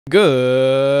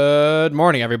Good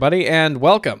morning, everybody, and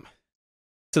welcome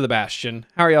to the Bastion.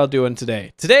 How are y'all doing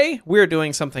today? Today, we're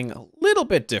doing something a little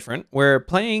bit different. We're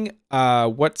playing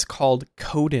what's called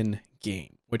Codin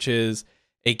game, which is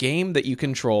a game that you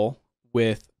control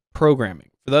with programming.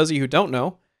 For those of you who don't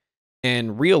know,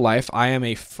 in real life, I am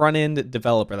a front-end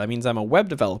developer. That means I'm a web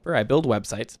developer. I build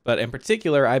websites, but in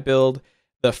particular, I build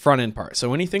the front-end part.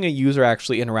 So anything a user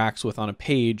actually interacts with on a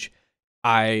page,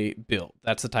 I build.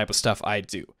 That's the type of stuff I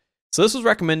do. So this was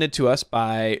recommended to us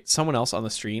by someone else on the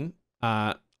stream,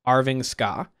 Arving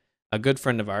Ska, a good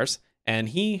friend of ours, and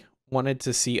he wanted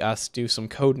to see us do some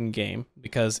Codin game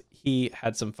because he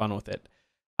had some fun with it.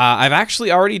 I've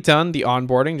actually already done the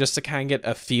onboarding just to kind of get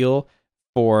a feel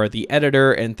for the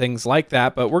editor and things like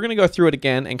that, but we're going to go through it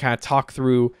again and kind of talk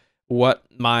through what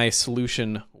my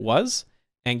solution was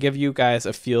and give you guys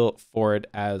a feel for it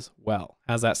as well.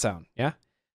 How's that sound? Yeah?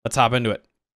 Let's hop into it.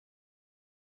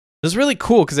 This is really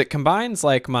cool because it combines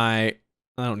like I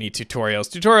don't need tutorials.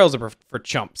 Tutorials are for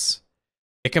chumps.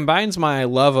 It combines my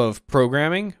love of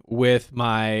programming with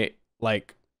my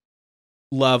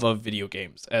love of video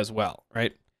games as well,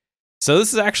 right? So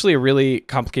this is actually a really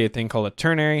complicated thing called a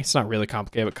ternary. It's not really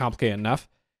complicated, but complicated enough.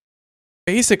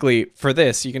 Basically, for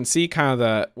this, you can see kind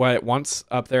of what it wants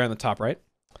up there in the top right.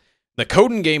 The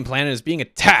Codin game planet is being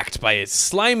attacked by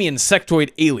slimy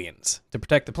insectoid aliens. To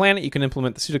protect the planet, you can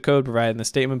implement the pseudocode provided in the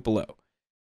statement below.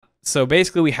 So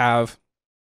basically, we have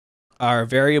our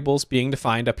variables being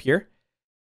defined up here.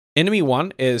 Enemy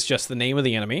 1 is just the name of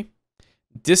the enemy.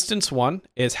 Distance 1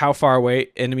 is how far away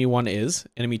enemy 1 is.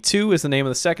 Enemy 2 is the name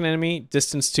of the second enemy.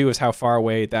 Distance 2 is how far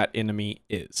away that enemy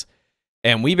is.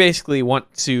 And we basically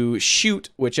want to shoot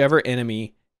whichever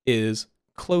enemy is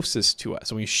closest to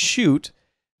us. And we shoot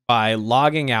by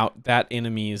logging out that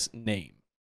enemy's name.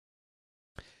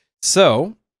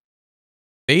 So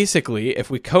basically, if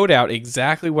we code out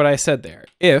exactly what I said there,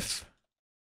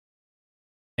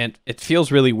 and it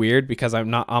feels really weird because I'm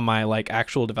not on my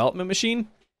actual development machine.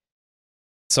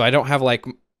 So I don't have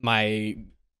my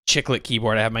chiclet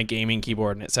keyboard. I have my gaming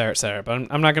keyboard and et cetera, but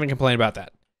I'm not going to complain about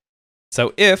that.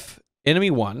 So if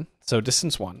enemy 1, so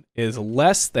distance 1, is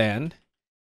less than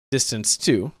distance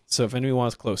 2, so if enemy 1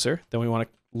 is closer, then we want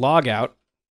to log out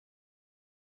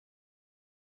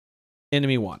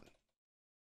enemy 1.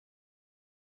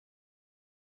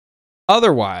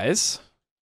 Otherwise,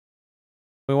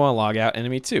 we want to log out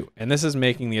enemy 2. And this is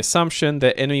making the assumption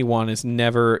that enemy 1 is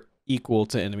never equal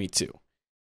to enemy 2.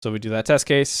 So we do that test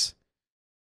case.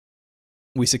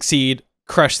 We succeed,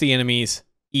 crush the enemies,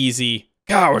 easy.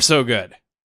 God, we're so good.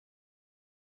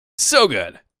 So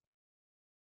good.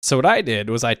 So what I did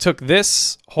was I took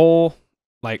this whole,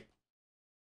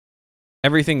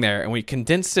 everything there, and we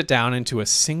condensed it down into a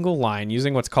single line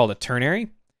using what's called a ternary.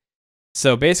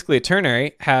 So basically, a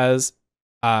ternary has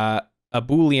a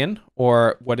Boolean,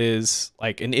 or what is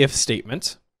an if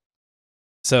statement.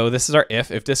 So this is our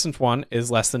if distance 1 is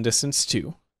less than distance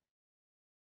 2.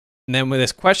 And then with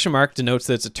this question mark denotes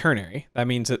that it's a ternary. That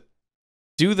means that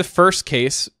do the first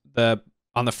case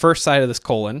on the first side of this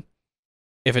colon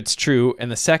if it's true,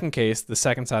 and the second case, the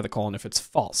second side of the colon, if it's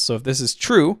false. So if this is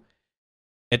true,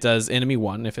 it does enemy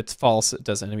 1. If it's false, it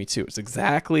does enemy 2. It's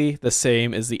exactly the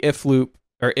same as the if loop,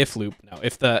 or if loop. No,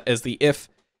 as the if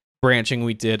branching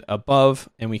we did above,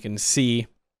 and we can see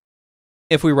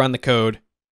if we run the code,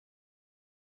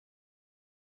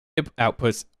 it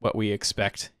outputs what we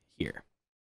expect here.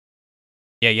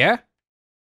 Yeah.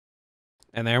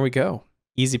 And there we go.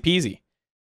 Easy peasy.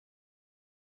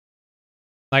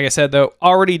 Like I said, though,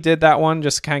 already did that one,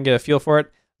 just to kind of get a feel for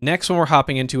it. Next one we're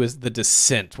hopping into is the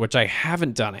descent, which I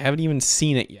haven't done. I haven't even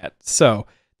seen it yet. So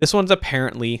this one's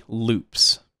apparently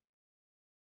loops.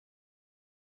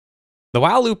 The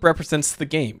while loop represents the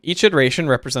game. Each iteration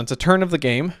represents a turn of the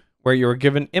game where you are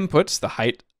given inputs, the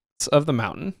height of the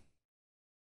mountain,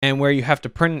 and where you have to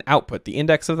print an output, the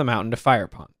index of the mountain, to fire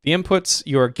upon. The inputs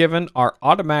you are given are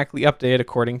automatically updated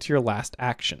according to your last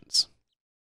actions.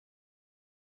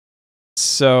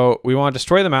 So we want to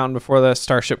destroy the mountain before the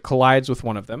starship collides with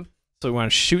one of them. So we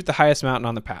want to shoot the highest mountain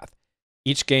on the path.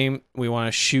 Each game, we want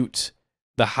to shoot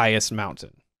the highest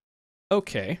mountain.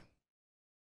 Okay.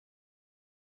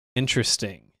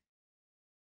 Interesting.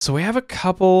 So we have a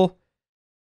couple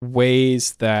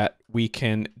ways that we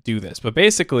can do this. But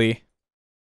basically,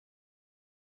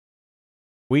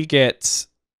 we get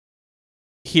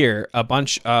here a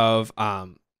bunch of,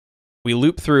 we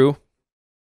loop through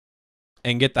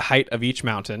and get the height of each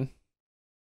mountain.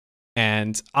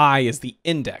 And I is the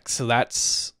index. So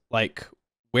that's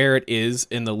where it is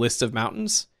in the list of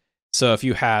mountains. So if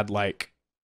you had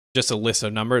just a list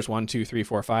of numbers, 1, 2, 3,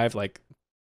 4, 5,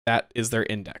 that is their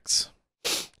index.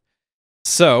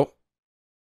 So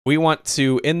we want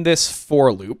to, in this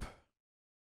for loop,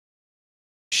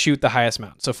 shoot the highest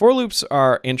mountain. So for loops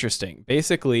are interesting.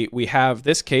 Basically, we have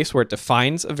this case where it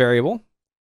defines a variable,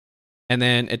 and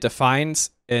then it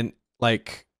defines a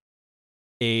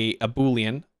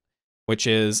Boolean, which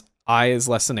is I is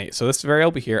less than 8. So this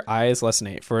variable here, I is less than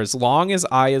 8. For as long as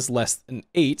I is less than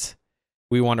 8,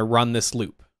 we want to run this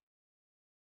loop.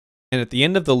 And at the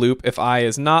end of the loop, if I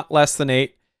is not less than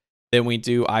 8, then we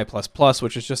do I++,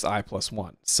 which is just I plus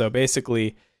 1. So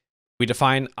basically, we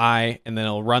define I, and then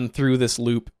it'll run through this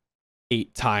loop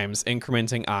 8 times,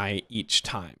 incrementing I each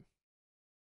time.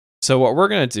 So what we're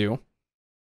going to do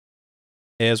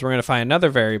is we're going to find another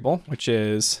variable, which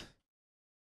is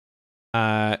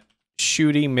shooty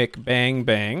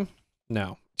McBang.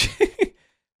 No.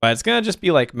 But it's going to just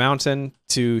be like mountain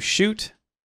to shoot.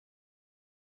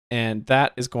 And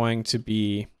that is going to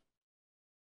be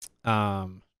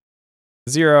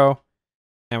 0.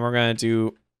 And we're going to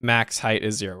do max height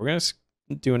is 0. We're going to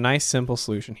do a nice simple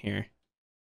solution here.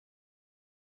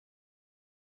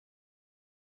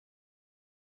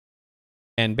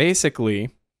 And basically,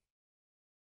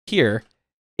 here,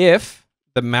 if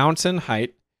the mountain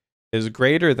height is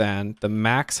greater than the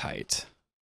max height,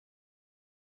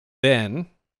 then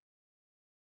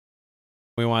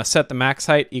we want to set the max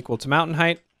height equal to mountain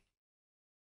height.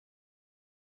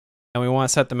 And we want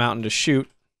to set the mountain to shoot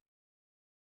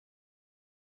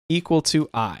equal to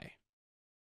I.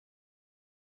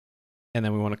 And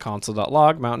then we want to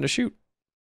console.log mountain to shoot.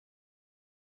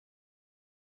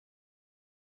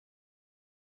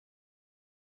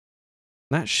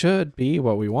 That should be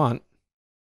what we want.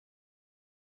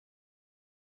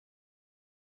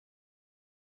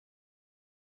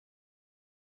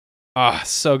 Ah,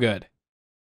 so good.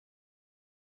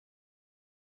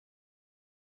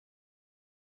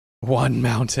 One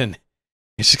mountain.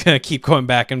 It's just going to keep going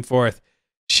back and forth,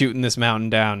 shooting this mountain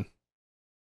down.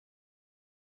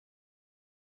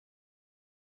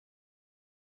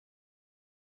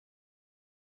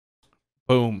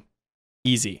 Boom.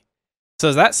 Easy. So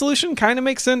does that solution kind of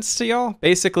make sense to y'all?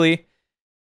 Basically,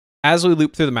 as we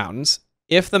loop through the mountains,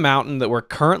 if the mountain that we're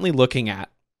currently looking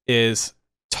at is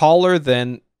taller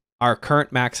than our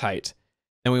current max height,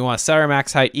 then we want to set our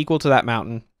max height equal to that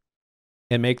mountain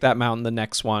and make that mountain the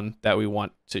next one that we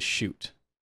want to shoot.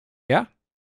 Yeah?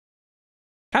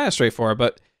 Kind of straightforward,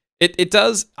 but it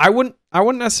does. I wouldn't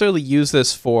necessarily use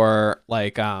this for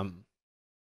like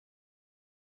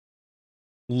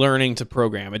learning to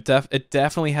program. It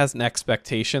definitely has an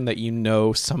expectation that you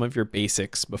know some of your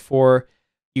basics before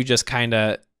you just kind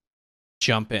of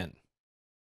jump in.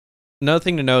 Another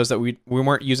thing to know is that we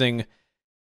weren't using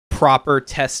proper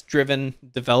test-driven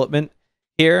development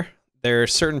here. There are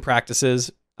certain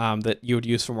practices that you would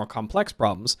use for more complex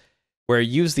problems where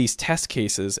you use these test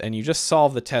cases and you just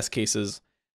solve the test cases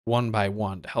one by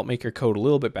one to help make your code a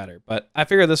little bit better. But I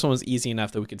figured this one was easy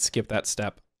enough that we could skip that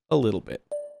step a little bit.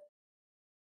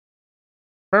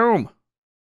 Boom.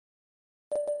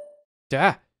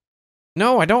 Yeah.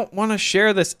 No, I don't want to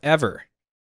share this ever.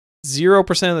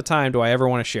 0% of the time do I ever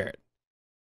want to share it.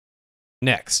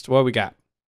 Next, what we got?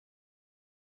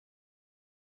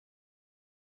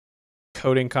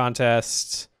 Coding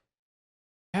contest.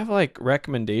 Have like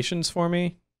recommendations for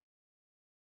me?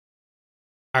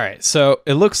 All right, so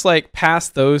it looks like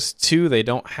past those two, they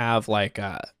don't have like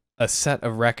a set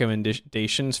of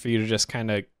recommendations for you to just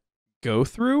kind of go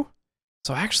through.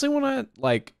 So I actually want to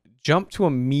like jump to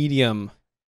a medium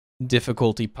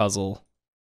difficulty puzzle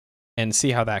and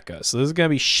see how that goes. So this is going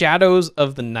to be Shadows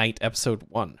of the Night, episode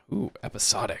 1. Ooh,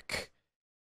 episodic.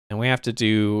 And we have to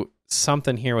do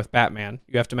something here with Batman.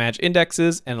 You have to match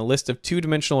indexes and a list of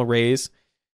 2-dimensional arrays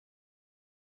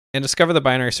and discover the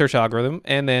binary search algorithm.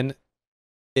 And then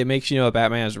it makes you know that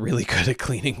Batman is really good at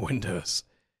cleaning windows.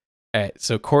 All right,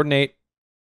 so coordinate.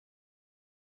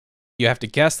 You have to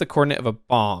guess the coordinate of a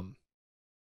bomb.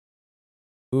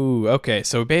 Ooh, okay.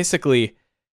 So basically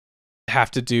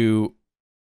have to do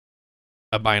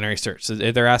a binary search. So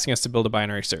they're asking us to build a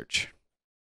binary search.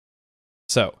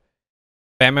 So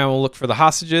Batman will look for the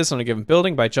hostages on a given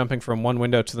building by jumping from one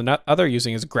window to the other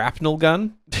using his grapnel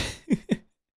gun.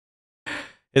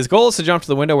 His goal is to jump to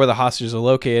the window where the hostages are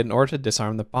located in order to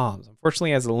disarm the bombs. Unfortunately,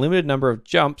 he has a limited number of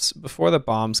jumps before the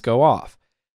bombs go off.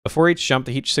 Before each jump,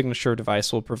 the heat signature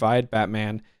device will provide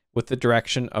Batman with the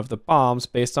direction of the bombs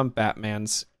based on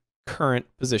Batman's current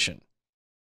position.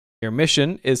 Your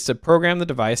mission is to program the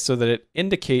device so that it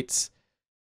indicates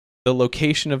the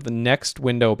location of the next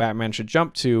window Batman should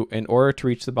jump to in order to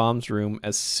reach the bomb's room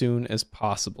as soon as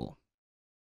possible.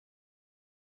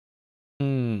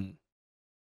 Ooh,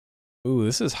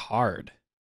 this is hard.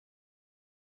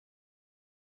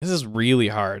 This is really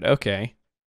hard. Okay.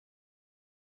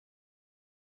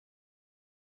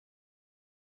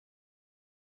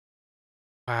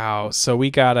 Wow. So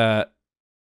we gotta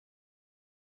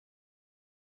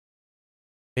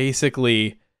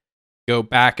basically go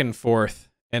back and forth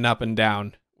and up and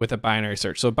down with a binary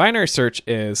search. So binary search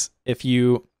is if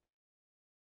you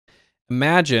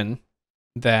imagine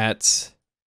that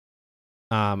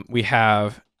we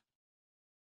have,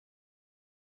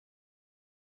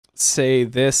 say,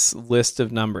 this list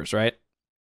of numbers, right?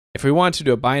 If we want to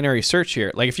do a binary search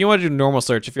here, like if you want to do a normal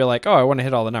search, if you're like, oh, I want to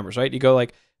hit all the numbers, right? You go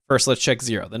like, first let's check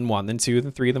 0, then 1, then 2,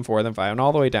 then 3, then 4, then 5, and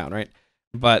all the way down, right?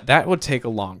 But that would take a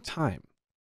long time.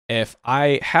 If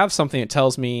I have something that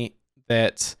tells me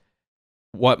that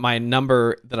what my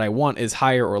number that I want is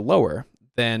higher or lower,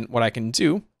 then what I can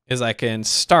do is I can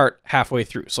start halfway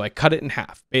through. So I cut it in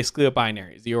half, basically a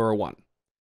binary, 0 or 1.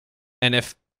 And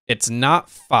if it's not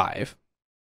 5,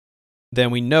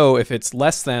 then we know if it's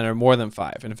less than or more than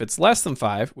 5. And if it's less than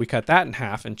 5, we cut that in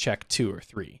half and check 2 or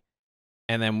 3.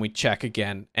 And then we check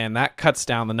again. And that cuts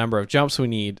down the number of jumps we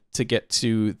need to get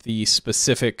to the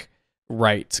specific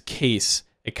right case.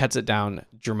 It cuts it down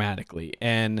dramatically.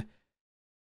 And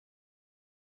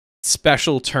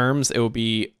special terms,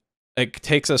 it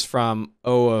takes us from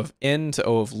O of n to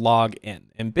O of log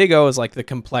n. And big O is like the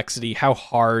complexity, how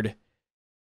hard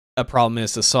a problem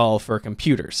is to solve for a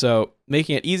computer. So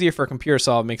making it easier for a computer to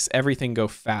solve makes everything go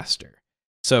faster.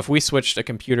 So if we switched a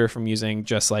computer from using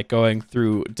just like going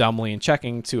through dumbly and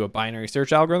checking to a binary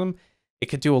search algorithm, it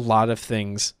could do a lot of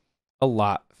things a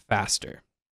lot faster.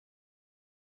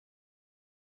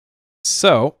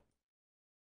 So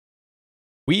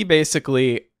we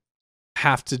basically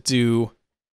have to do,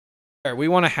 or we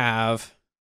want to have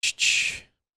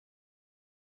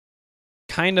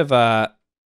kind of a,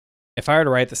 if I were to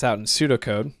write this out in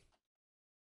pseudocode,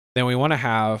 then we want to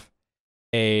have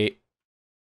a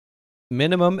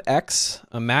minimum x,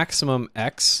 a maximum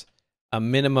x, a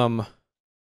minimum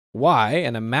y,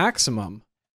 and a maximum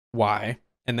y.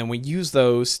 And then we use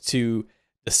those to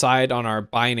decide on our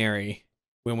binary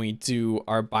when we do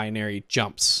our binary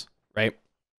jumps, right?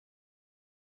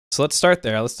 So let's start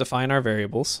there. Let's define our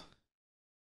variables.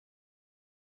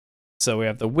 So we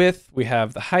have the width, we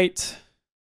have the height,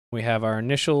 we have our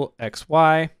initial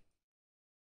xy.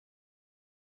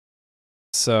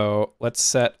 So let's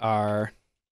set our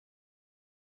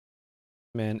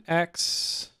min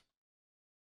x,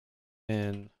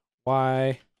 min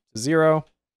y to 0.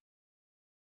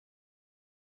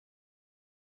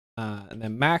 And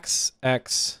then max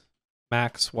x,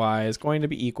 max y is going to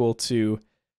be equal to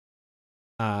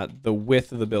the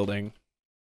width of the building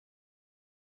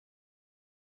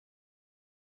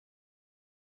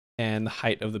and the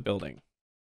height of the building.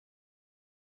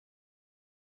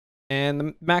 And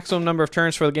the maximum number of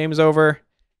turns for the game is over.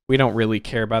 We don't really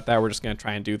care about that. We're just going to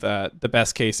try and do the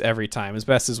best case every time as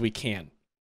best as we can.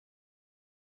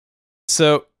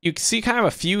 So you can see kind of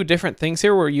a few different things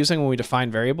here we're using when we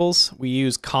define variables. We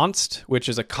use const, which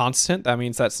is a constant. That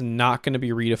means that's not going to be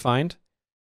redefined.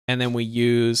 And then we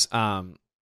use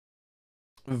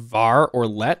var or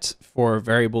let for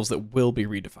variables that will be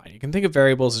redefined. You can think of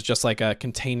variables as just like a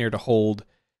container to hold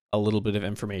a little bit of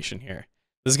information here.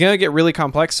 This is going to get really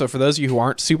complex, so for those of you who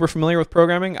aren't super familiar with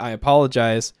programming, I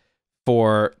apologize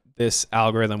for this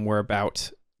algorithm we're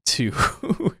about to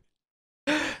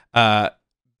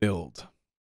build.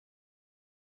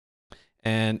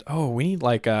 And oh, we need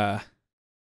like a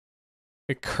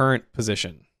current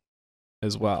position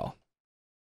as well.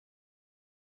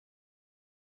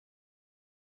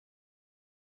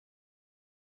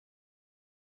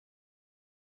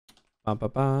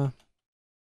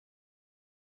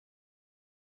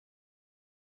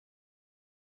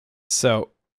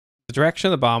 So the direction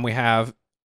of the bomb, we have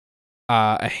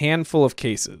a handful of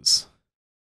cases.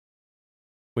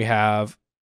 We have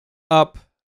up,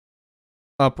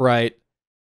 right,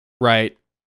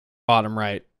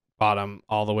 bottom,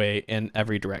 all the way in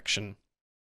every direction.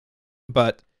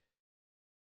 But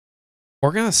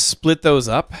we're going to split those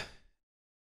up.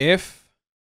 If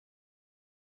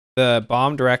the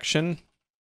bomb direction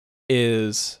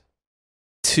is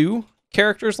 2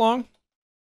 characters long,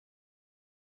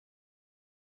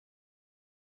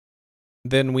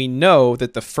 then we know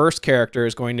that the first character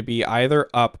is going to be either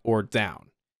up or down.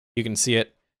 You can see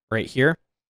it right here.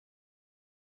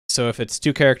 So if it's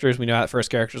 2 characters, we know that first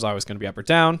character is always going to be up or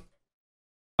down.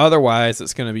 Otherwise,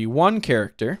 it's going to be 1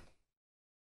 character.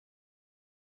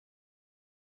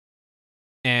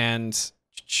 And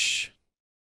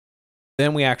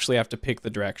then we actually have to pick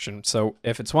the direction. So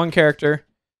if it's 1 character,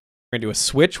 we're going to do a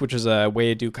switch, which is a way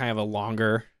to do kind of a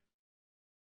longer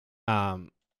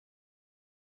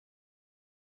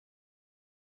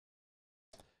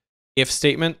if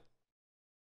statement.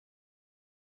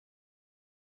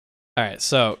 All right,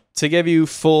 so to give you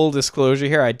full disclosure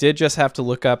here, I did just have to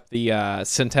look up the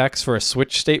syntax for a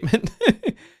switch statement.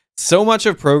 So much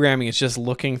of programming is just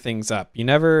looking things up. You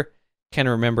never can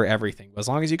remember everything, but as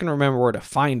long as you can remember where to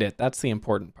find it, that's the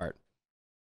important part.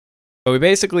 But we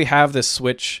basically have this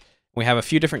switch. We have a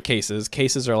few different cases.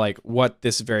 Cases are like what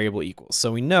this variable equals.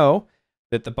 So we know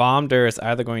that the bomb dir is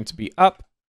either going to be up.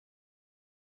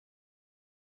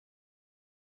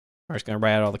 We're just going to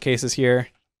write out all the cases here.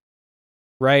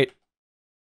 Right.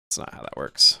 That's not how that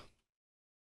works.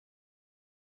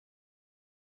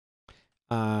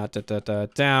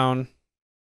 Down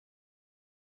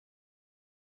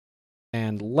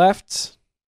and left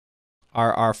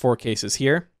are our 4 cases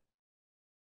here.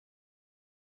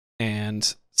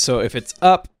 And so if it's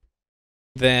up,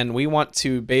 then we want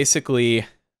to basically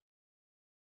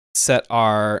set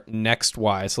our next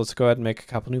y. So let's go ahead and make a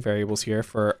couple new variables here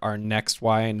for our next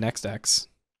y and next x.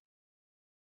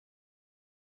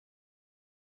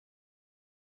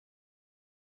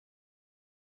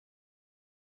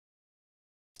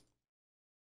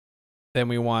 Then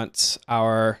we want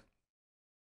our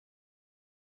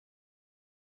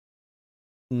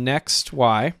next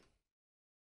y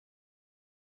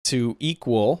to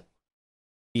equal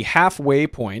the halfway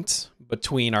point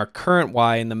between our current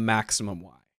y and the maximum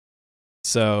y.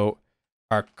 So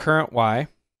our current y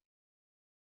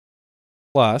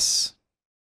plus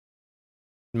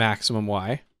maximum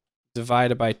y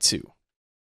divided by 2.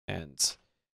 And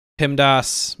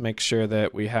PIMDAS, make sure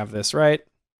that we have this right.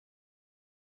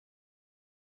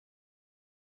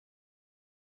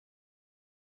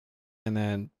 And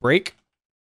then break.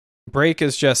 Break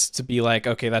is just to be like,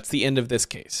 okay, that's the end of this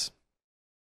case.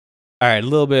 All right, a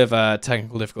little bit of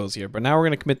technical difficulties here, but now we're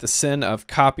going to commit the sin of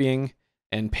copying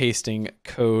and pasting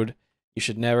code. You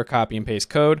should never copy and paste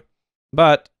code,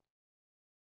 but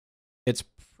it's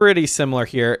pretty similar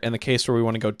here. In the case where we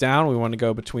want to go down, we want to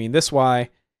go between this y,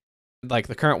 like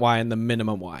the current y, and the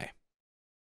minimum y.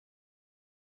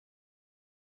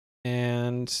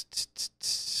 And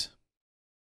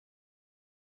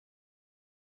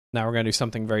now we're going to do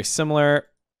something very similar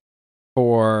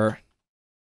for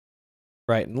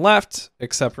right and left,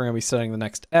 except we're going to be setting the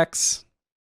next x.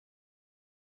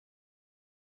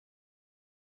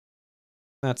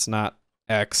 That's not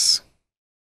x.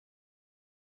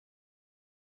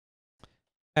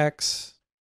 X.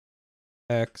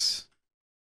 X.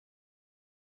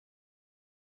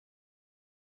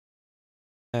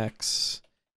 X.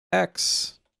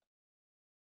 X.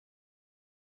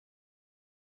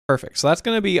 Perfect. So that's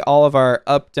going to be all of our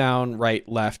up, down, right,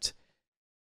 left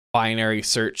binary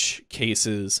search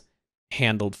cases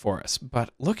handled for us. But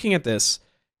looking at this,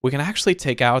 we can actually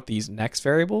take out these next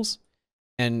variables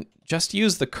and just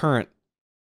use the current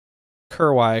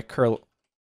cur y, cur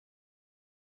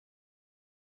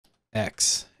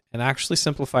x, and actually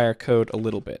simplify our code a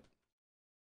little bit.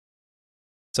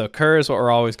 So cur is what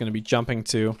we're always going to be jumping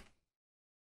to.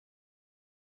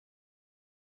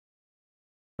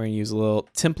 We're going to use a little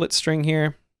template string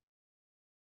here.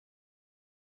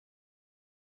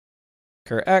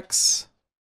 Cur x,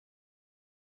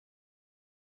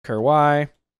 cur y.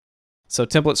 So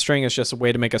template string is just a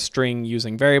way to make a string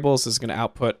using variables. This is going to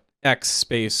output x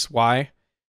space y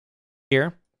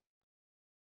here.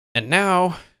 And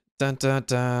now, dun, dun,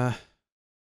 dun,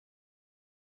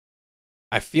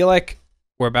 I feel like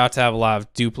we're about to have a lot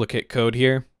of duplicate code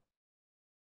here.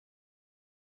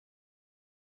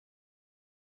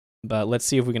 But let's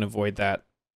see if we can avoid that.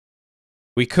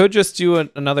 We could just do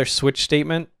another switch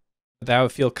statement. That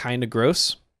would feel kind of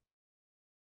gross.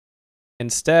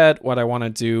 Instead, what I want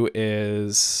to do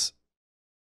is,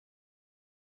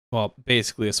 well,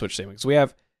 basically a switch statement. So we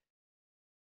have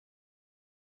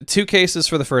 2 cases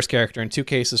for the first character and 2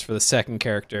 cases for the second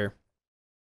character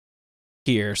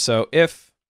here. So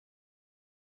if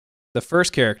the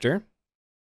first character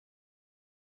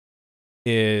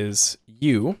is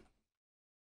U,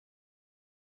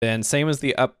 then same as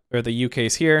the up or the U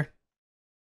case here,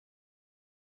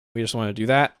 we just want to do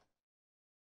that.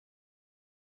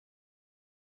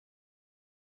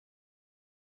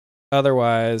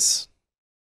 Otherwise,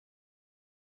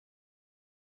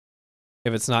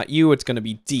 if it's not U, it's going to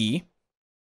be D.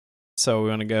 So we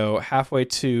want to go halfway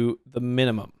to the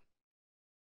minimum.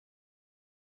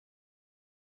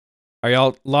 Are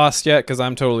y'all lost yet? Because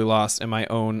I'm totally lost in my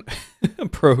own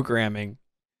programming.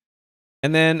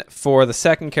 And then for the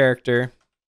second character,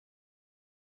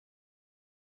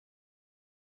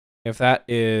 if that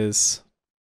is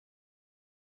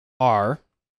R,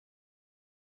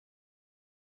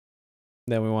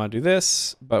 then we want to do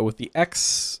this, but with the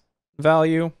X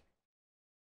value.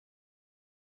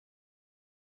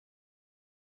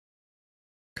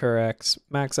 cur X,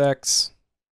 max X,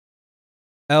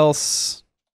 else.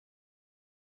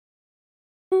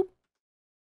 Boop.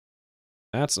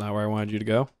 That's not where I wanted you to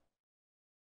go.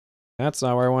 That's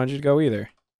not where I wanted you to go either.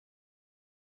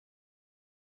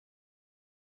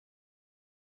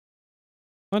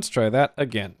 Let's try that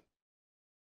again.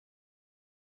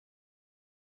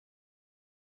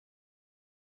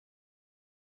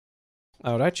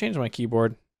 Oh, did I change my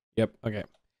keyboard? Yep, okay.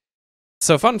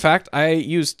 So fun fact, I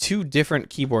use 2 different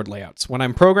keyboard layouts. When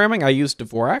I'm programming, I use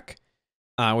Dvorak,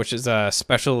 which is a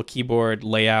special keyboard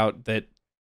layout that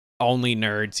only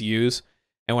nerds use.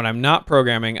 And when I'm not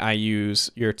programming, I use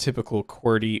your typical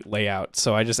QWERTY layout.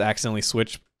 So I just accidentally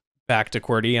switch back to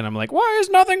QWERTY and I'm like, why is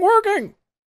nothing working?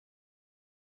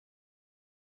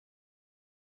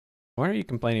 What are you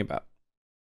complaining about?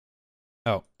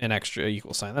 Oh, an extra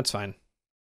equal sign. That's fine.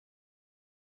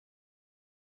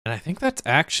 And I think that's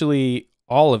actually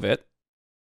all of it.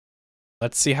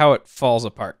 Let's see how it falls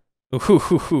apart.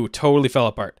 Ooh, totally fell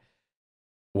apart.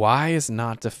 Y is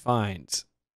not defined.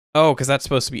 Oh, because that's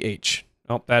supposed to be H.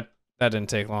 Oh, that didn't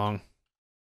take long.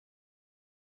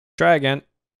 Try again.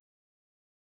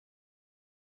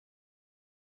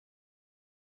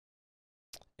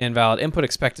 Invalid input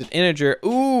expected integer.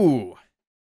 Ooh.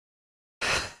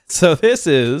 So this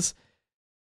is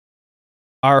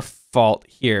our fault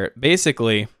here.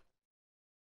 Basically,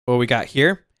 what we got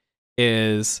here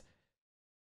is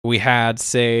we had,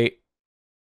 say,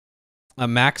 a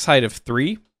max height of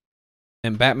 3,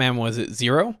 and Batman was at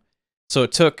 0. So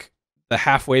it took the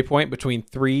halfway point between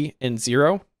 3 and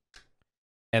 0,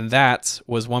 and that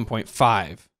was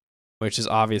 1.5, which is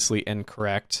obviously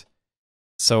incorrect.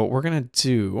 So what we're going to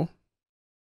do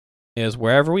is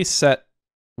wherever we set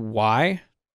Y,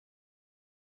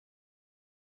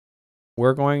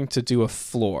 we're going to do a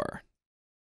floor.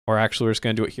 Or actually, we're just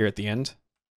going to do it here at the end.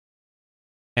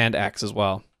 And X as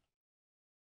well.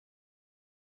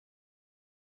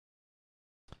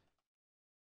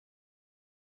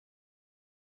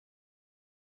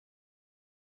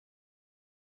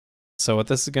 So what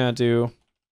this is going to do,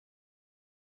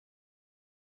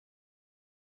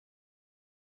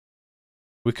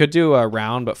 we could do a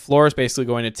round, but floor is basically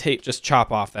going to just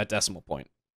chop off that decimal point.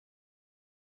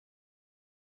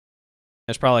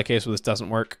 There's probably a case where this doesn't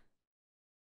work.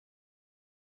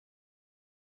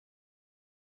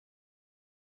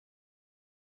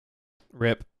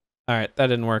 Rip. All right, that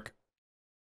didn't work.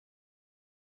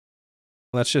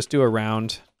 Let's just do a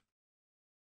round.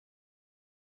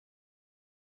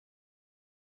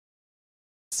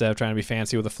 Instead of trying to be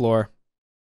fancy with the floor.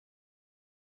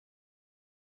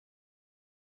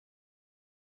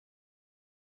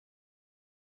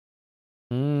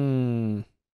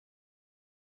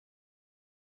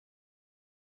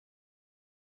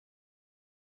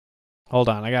 Hold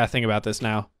on, I gotta think about this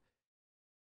now.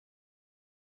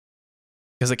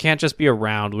 Because it can't just be a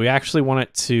round. We actually want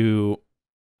it to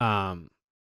round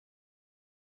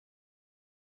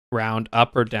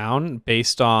up or down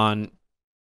based on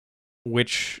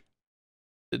which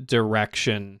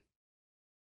direction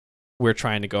we're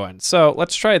trying to go in. So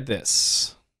let's try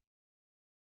this.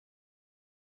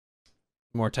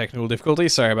 More technical difficulty,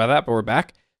 sorry about that, but we're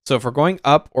back. So if we're going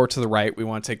up or to the right, we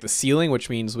want to take the ceiling, which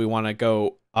means we want to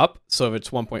go up. So if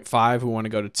it's 1.5, we want to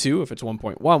go to 2. If it's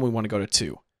 1.1, we want to go to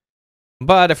 2.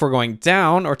 But if we're going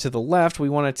down or to the left, we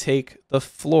want to take the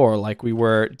floor like we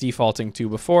were defaulting to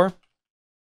before,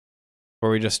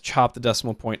 where we just chop the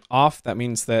decimal point off. That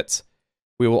means that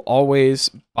we will always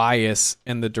bias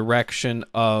in the direction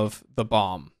of the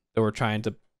bomb that we're trying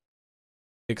to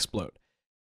explode.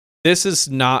 This is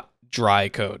not dry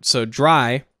code. So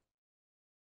dry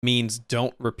means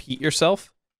don't repeat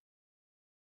yourself.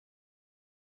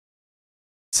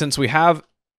 Since we have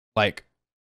like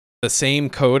the same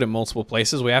code in multiple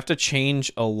places, we have to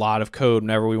change a lot of code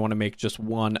whenever we want to make just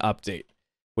one update,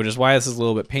 which is why this is a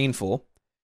little bit painful.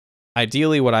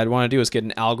 Ideally, what I'd want to do is get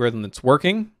an algorithm that's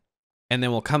working, and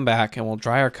then we'll come back and we'll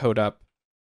dry our code up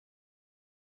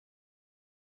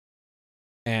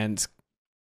and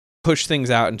push things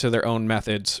out into their own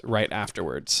methods right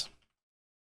afterwards.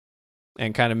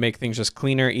 And kind of make things just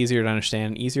cleaner, easier to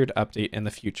understand, easier to update in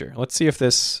the future. Let's see if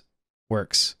this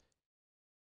works.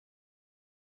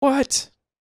 What?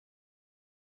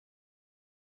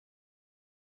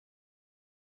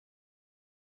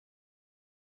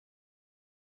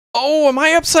 Oh, am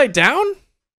I upside down?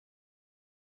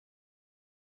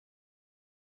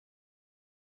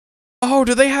 Oh,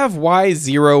 do they have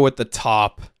Y0 at the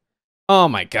top? Oh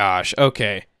my gosh,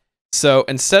 okay. So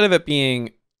instead of it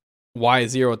being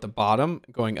Y0 at the bottom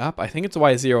going up, I think it's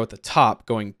Y0 at the top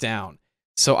going down.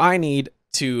 So I need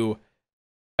to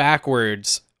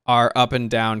backwards our up and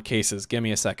down cases. Give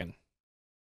me a second.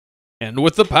 And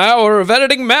with the power of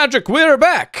editing magic, we're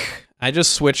back. I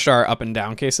just switched our up and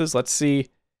down cases. Let's see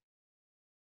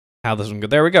how this one goes.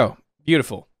 There we go.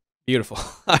 Beautiful. Beautiful.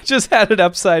 I just had it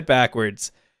upside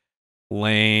backwards.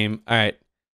 Lame. All right.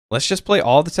 Let's just play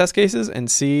all the test cases and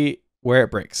see where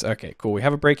it breaks. Okay, cool. We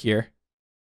have a break here.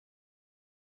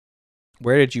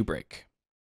 Where did you break?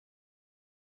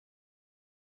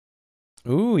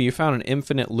 Ooh, you found an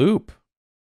infinite loop.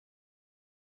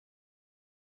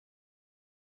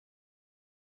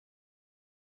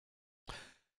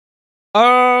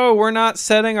 Oh, we're not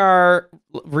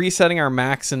resetting our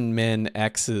max and min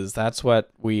x's. That's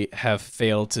what we have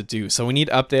failed to do. So we need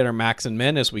to update our max and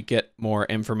min as we get more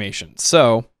information.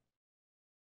 So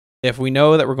if we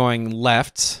know that we're going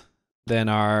left, then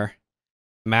our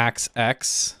max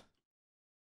x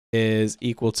is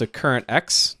equal to current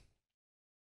x.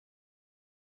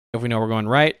 If we know we're going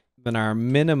right, then our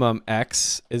minimum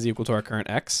x is equal to our current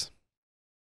x.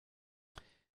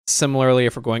 Similarly,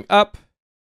 if we're going up,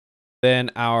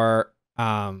 then our,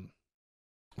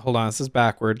 hold on, this is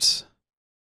backwards.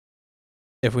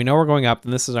 If we know we're going up,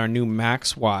 then this is our new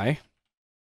max y.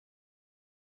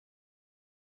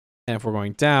 And if we're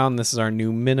going down, this is our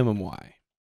new minimum y.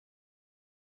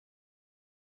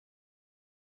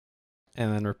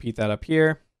 And then repeat that up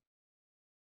here.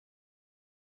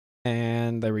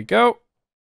 And there we go.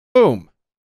 Boom.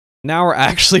 Now we're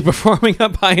actually performing a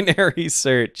binary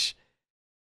search.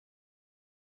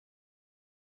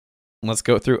 Let's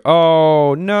go through.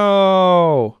 Oh,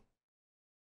 no.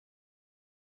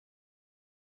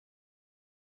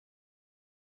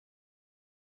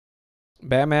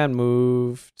 Batman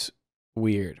moved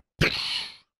weird.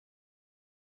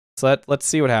 So let's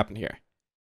see what happened here.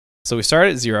 So we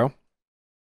started at 0.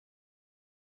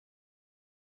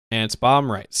 And it's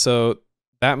bottom right. So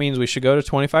that means we should go to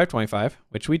 25, 25,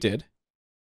 which we did.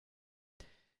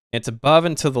 It's above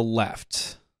and to the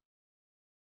left.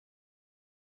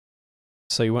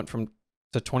 So you went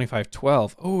to 25,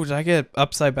 12. Oh, did I get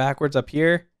upside backwards up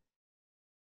here?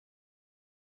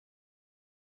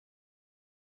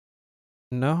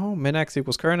 No, min x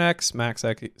equals current x, max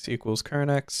x equals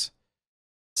current x.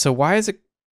 So why is it?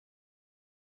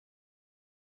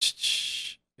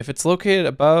 If it's located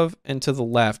above and to the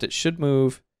left, it should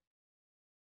move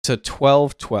to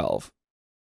 12, 12.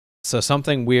 So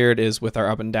something weird is with our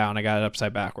up and down. I got it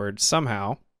upside backwards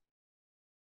somehow.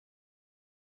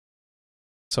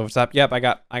 So if it's up, yep, I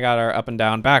got our up and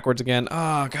down backwards again.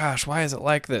 Oh gosh, why is it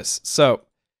like this? So,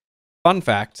 fun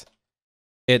fact,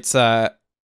 it's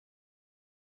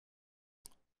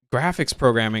graphics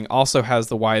programming also has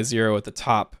the Y0 at the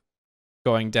top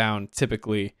going down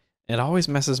typically. It always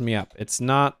messes me up. It's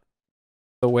not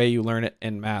the way you learn it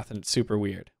in math, and it's super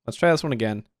weird. Let's try this one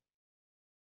again.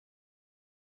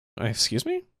 Excuse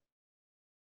me?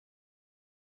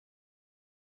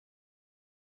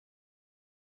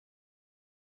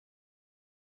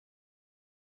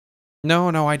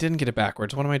 No, I didn't get it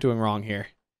backwards. What am I doing wrong here?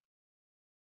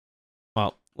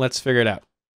 Well, let's figure it out.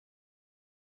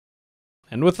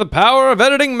 And with the power of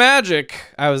editing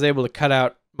magic, I was able to cut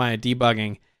out my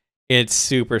debugging. It's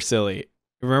super silly.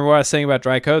 Remember what I was saying about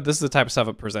dry code? This is the type of stuff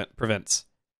it prevents.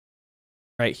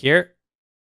 Right here.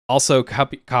 Also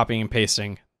copying and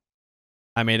pasting.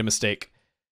 I made a mistake.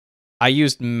 I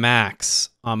used max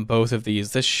on both of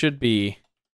these. This should be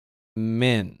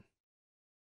min.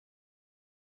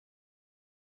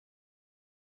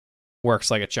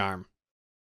 Works like a charm.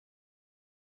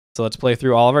 So let's play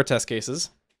through all of our test cases.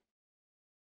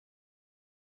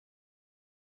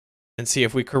 And see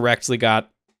if we correctly got...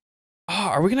 Oh,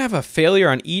 are we going to have a failure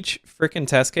on each freaking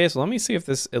test case? Well, let me see if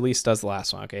this at least does the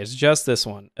last one. Okay, it's just this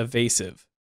one. Evasive.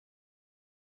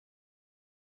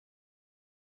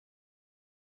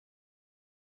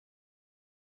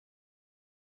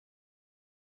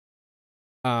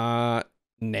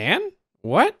 Nan?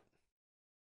 What?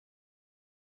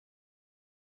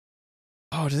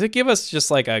 Oh, does it give us just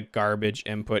like a garbage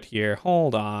input here?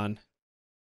 Hold on.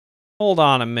 Hold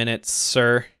on a minute,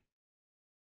 sir.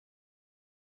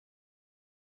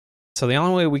 So the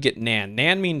only way we get nan.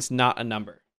 Nan means not a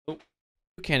number. Oh,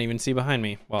 you can't even see behind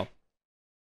me. Well.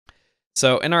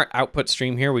 So in our output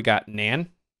stream here, we got nan.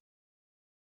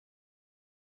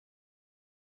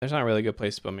 There's not a really good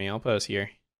place to put me. I'll put us here.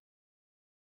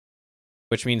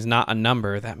 Which means not a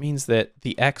number. That means that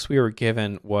the x we were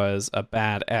given was a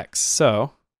bad x.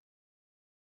 So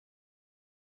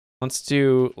let's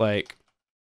do like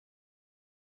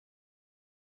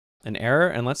an error,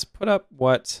 and let's put up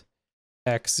what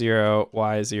x0,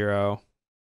 y0,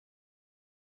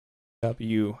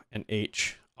 w, and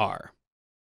h are.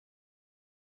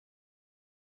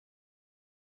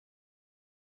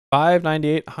 5,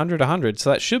 98, 100, 100.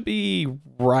 So that should be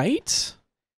right.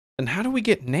 And how do we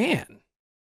get Nan?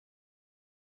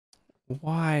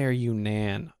 Why are you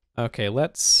Nan? Okay,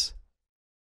 let's...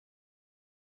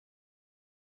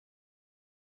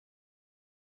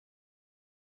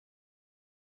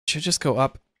 Should just go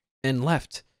up and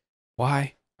left.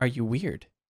 Why are you weird?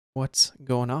 What's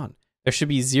going on? There should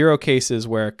be 0 cases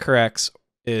where corrects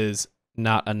is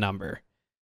not a number.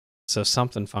 So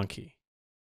something funky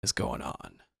is going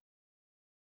on.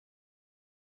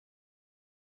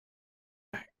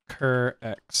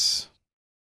 Corrects.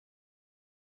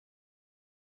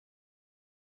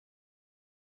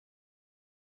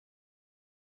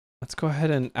 Let's go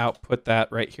ahead and output that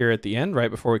right here at the end,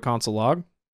 right before we console log.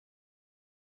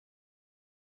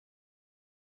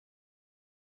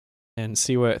 And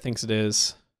see what it thinks it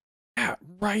is. Yeah,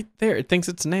 right there. It thinks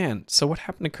it's Nan. So what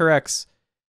happened to corrects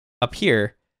up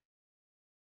here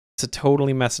to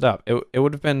totally mess it up? It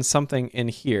would have been something in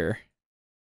here.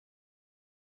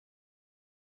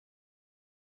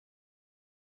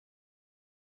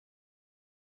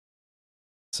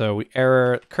 So we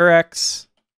error corrects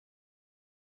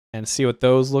and see what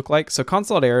those look like. So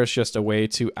console error is just a way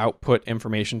to output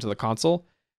information to the console,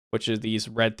 which are these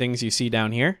red things you see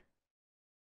down here.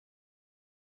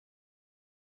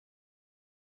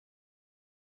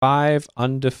 5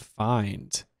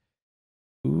 undefined.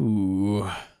 Ooh,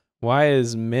 why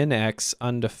is min-x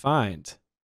undefined?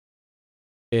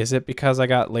 Is it because I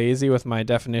got lazy with my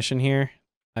definition here?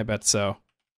 I bet so.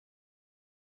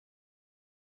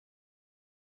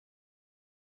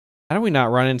 How do we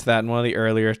not run into that in one of the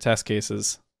earlier test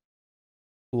cases?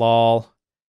 Lol.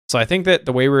 So I think that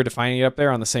the way we were defining it up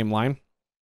there on the same line,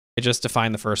 it just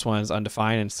defined the first one as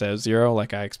undefined instead of 0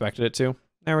 like I expected it to.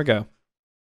 There we go.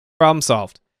 Problem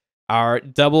solved. Our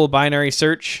double binary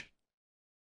search,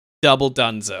 double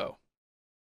donezo.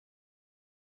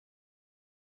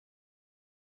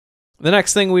 The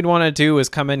next thing we'd want to do is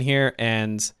come in here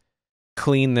and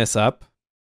clean this up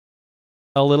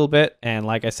a little bit. And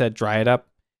like I said, dry it up.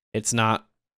 It's not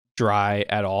dry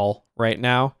at all right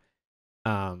now.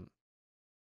 But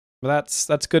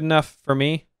that's good enough for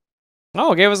me.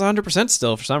 Oh, it gave us 100%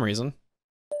 still for some reason.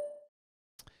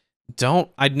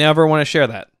 I'd never want to share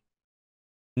that.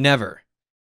 Never.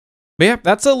 But yeah,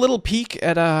 that's a little peek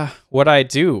at what I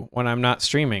do when I'm not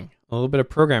streaming. A little bit of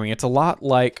programming. It's a lot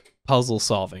like puzzle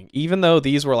solving. Even though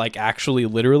these were like actually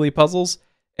literally puzzles,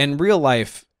 in real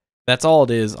life, that's all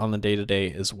it is on the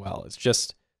day-to-day as well. It's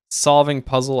just solving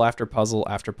puzzle after puzzle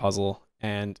after puzzle,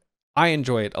 and I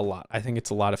enjoy it a lot. I think it's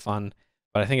a lot of fun,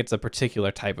 but I think it's a particular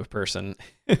type of person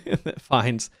that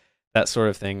finds that sort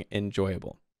of thing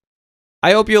enjoyable.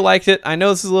 I hope you liked it. I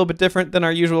know this is a little bit different than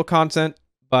our usual content,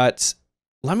 but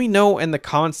let me know in the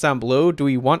comments down below. Do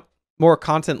we want more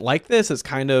content like this? It's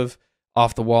kind of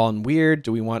off the wall and weird.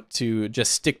 Do we want to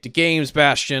just stick to games,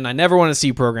 Bastion? I never want to see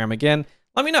you program again.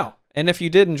 Let me know. And if you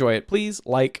did enjoy it, please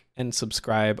like and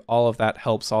subscribe. All of that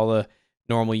helps all the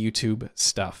normal YouTube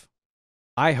stuff.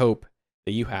 I hope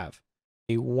that you have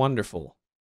a wonderful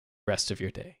rest of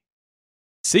your day.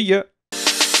 See ya.